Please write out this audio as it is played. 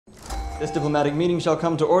This diplomatic meeting shall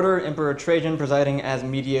come to order. Emperor Trajan presiding as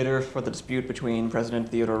mediator for the dispute between President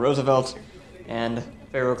Theodore Roosevelt and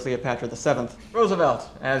Pharaoh Cleopatra VII. Roosevelt,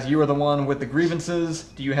 as you are the one with the grievances,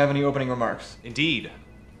 do you have any opening remarks? Indeed.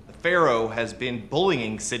 The Pharaoh has been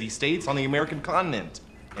bullying city-states on the American continent,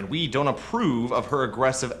 and we don't approve of her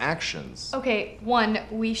aggressive actions. Okay, 1,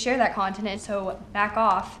 we share that continent, so back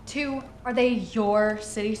off. 2, are they your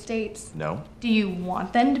city-states? No. Do you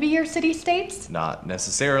want them to be your city-states? Not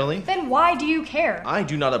necessarily. Then why do you care? I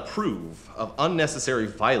do not approve of unnecessary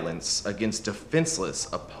violence against defenseless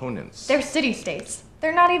opponents. They're city-states.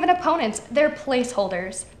 They're not even opponents, they're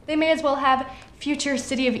placeholders. They may as well have future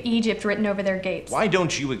city of Egypt written over their gates. Why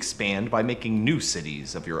don't you expand by making new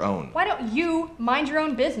cities of your own? Why don't you mind your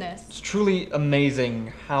own business? It's truly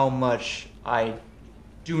amazing how much I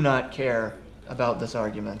do not care about this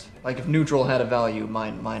argument. Like, if neutral had a value,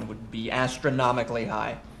 mine would be astronomically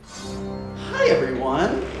high. Hi,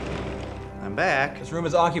 everyone. I'm back. This room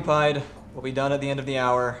is occupied. We'll be done at the end of the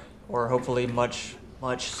hour, or hopefully much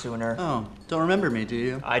sooner. Oh, don't remember me, do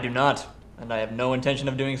you? I do not, and I have no intention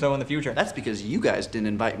of doing so in the future. That's because you guys didn't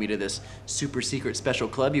invite me to this super secret special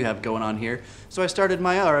club you have going on here. So I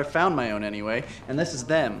found my own anyway, and this is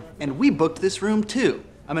them. And we booked this room too.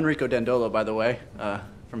 I'm Enrico Dandolo, by the way,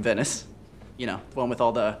 from Venice. You know, the one with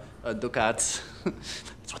all the ducats.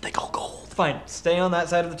 That's what they call gold. Fine, stay on that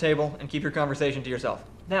side of the table and keep your conversation to yourself.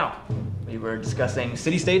 Now, we were discussing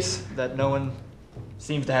city-states that no one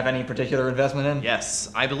seems to have any particular investment in.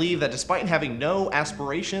 Yes, I believe that despite having no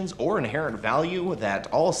aspirations or inherent value, that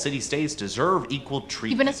all city-states deserve equal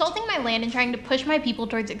treatment. You've been assaulting my land and trying to push my people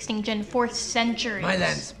towards extinction for centuries. My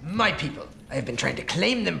lands, my people. I have been trying to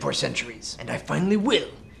claim them for centuries, and I finally will,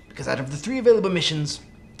 because out of the 3 available missions,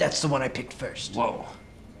 that's the one I picked first. Whoa,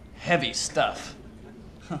 heavy stuff.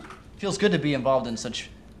 Feels good to be involved in such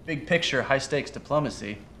big picture, high stakes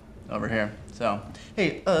diplomacy over here. So,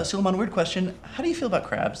 hey, Suleiman, weird question. How do you feel about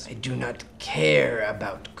crabs? I do not care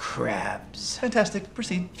about crabs. Fantastic,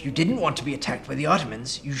 proceed. If you didn't want to be attacked by the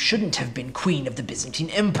Ottomans, you shouldn't have been queen of the Byzantine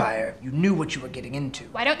Empire. You knew what you were getting into.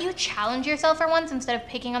 Why don't you challenge yourself for once instead of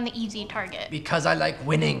picking on the easy target? Because I like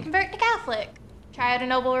winning. Convert to Catholic. Try out a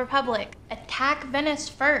noble republic. Attack Venice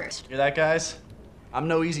first. Hear that, guys? I'm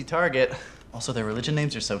no easy target. Also, their religion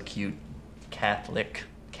names are so cute. Catholic.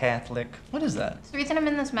 What is that? It's the reason I'm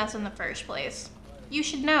in this mess in the first place. You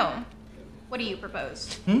should know. What do you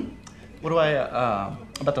propose? What do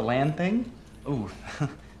about the land thing? Ooh,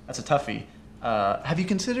 that's a toughie. Have you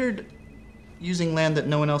considered using land that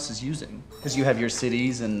no one else is using? Because you have your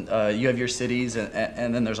cities and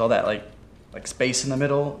then there's all that like space in the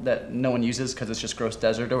middle that no one uses because it's just gross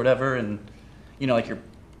desert or whatever, and you know, like your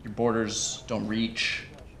borders don't reach.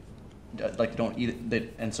 Like, don't eat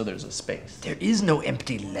it, and so there's a space. There is no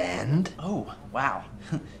empty land. Oh, wow.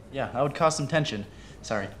 Yeah, that would cause some tension.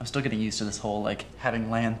 Sorry, I'm still getting used to this whole, like,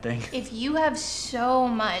 having land thing. If you have so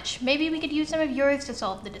much, maybe we could use some of yours to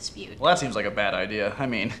solve the dispute. Well, that seems like a bad idea. I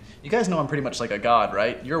mean, you guys know I'm pretty much like a god,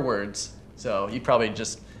 right? Your words. So you'd probably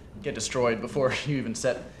just get destroyed before you even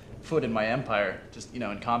set foot in my empire. Just, you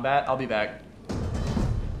know, in combat. I'll be back.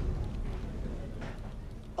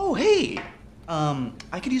 Oh, hey!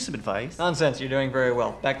 I could use some advice. Nonsense, you're doing very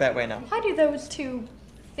well. Back that way now. Why do those 2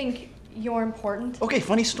 think you're important? Okay,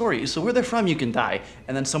 funny story. So where they're from, you can die,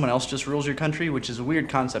 and then someone else just rules your country, which is a weird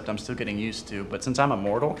concept I'm still getting used to. But since I'm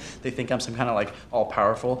immortal, they think I'm some kind of like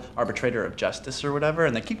all-powerful arbitrator of justice or whatever,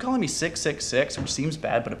 and they keep calling me 666, which seems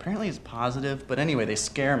bad, but apparently it's positive. But anyway, they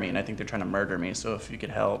scare me, and I think they're trying to murder me, so if you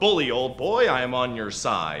could help. Bully, old boy, I am on your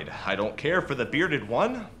side. I don't care for the bearded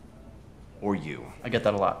one or you. I get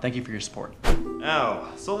that a lot. Thank you for your support. Now,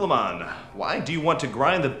 Suleiman, why do you want to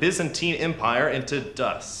grind the Byzantine Empire into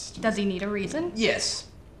dust? Does he need a reason? Yes.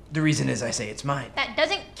 The reason is I say it's mine. That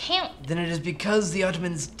doesn't count. Then it is because the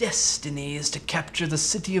Ottomans' destiny is to capture the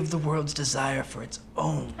city of the world's desire for its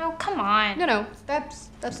own. Oh, come on. No,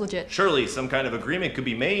 that's legit. Surely some kind of agreement could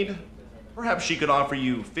be made. Perhaps she could offer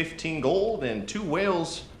you 15 gold and 2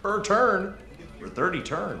 whales per turn for 30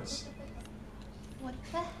 turns. What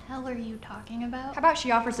the hell are you talking about? How about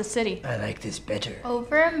she offers a city? I like this better.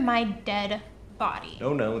 Over my dead body.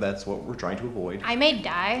 No, that's what we're trying to avoid. I may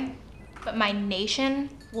die, but my nation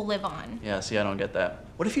will live on. Yeah, see, I don't get that.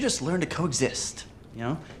 What if you just learned to coexist, you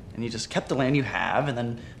know? And you just kept the land you have and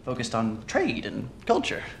then focused on trade and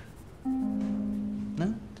culture?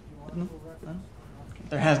 No?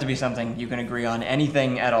 There has to be something you can agree on,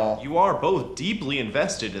 anything at all. You are both deeply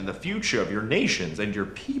invested in the future of your nations and your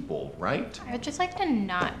people, right? I would just like to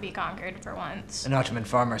not be conquered for once. An Ottoman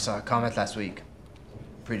farmer saw a comet last week.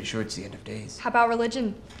 Pretty sure it's the end of days. How about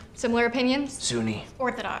religion? Similar opinions? Sunni.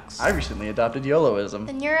 Orthodox. I recently adopted YOLOism.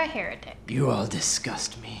 Then you're a heretic. You all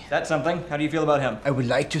disgust me. That's something. How do you feel about him? I would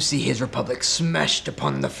like to see his republic smashed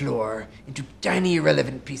upon the floor into tiny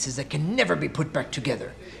irrelevant pieces that can never be put back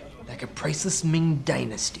together, like a priceless Ming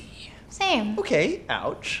dynasty. Same. Okay,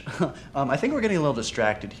 ouch. I think we're getting a little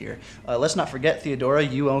distracted here. Let's not forget, Theodora,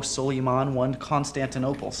 you owe Suleiman one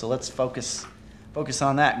Constantinople, so let's focus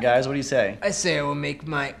on that, guys. What do you say? I say I will make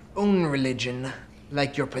my own religion,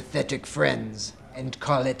 like your pathetic friends, and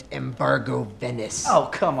call it Embargo Venice. Oh,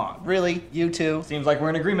 come on. Really? You two? Seems like we're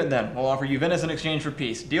in agreement then. We'll offer you Venice in exchange for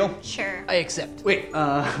peace. Deal? Sure. I accept. Wait,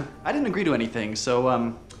 I didn't agree to anything, so,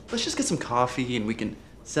 let's just get some coffee and we can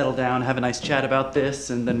settle down, have a nice chat about this,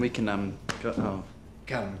 and then we can, go. Oh.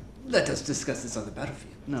 Come, let us discuss this on the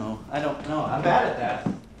battlefield. No, I don't know. I'm bad at that.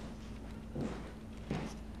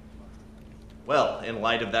 Well, in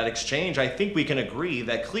light of that exchange, I think we can agree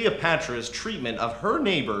that Cleopatra's treatment of her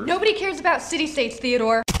neighbors... Nobody cares about city-states,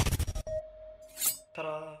 Theodore.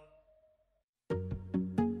 Ta-da.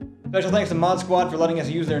 Special thanks to ModSquad for letting us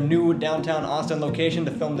use their new downtown Austin location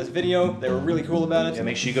to film this video. They were really cool about it. Yeah,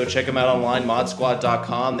 make sure you go check them out online,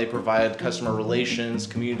 modsquad.com. They provide customer relations,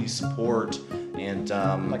 community support, and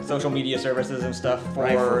Like social media services and stuff for,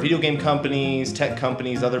 right, for video game companies, tech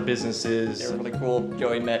companies, other They businesses. were really cool.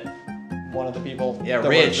 Joey met one of the people. Yeah, that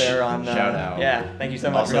Rich. worked there on. Shout out. Yeah, thank you so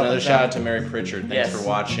much. Also, for helping another us shout out. out to Mary Pritchard. Thanks Yes. for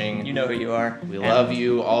watching. You know who you are. We And love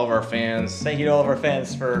you, all of our fans. Thank you to all of our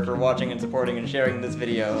fans for watching and supporting and sharing this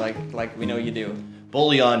video like we know you do.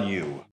 Bully on you.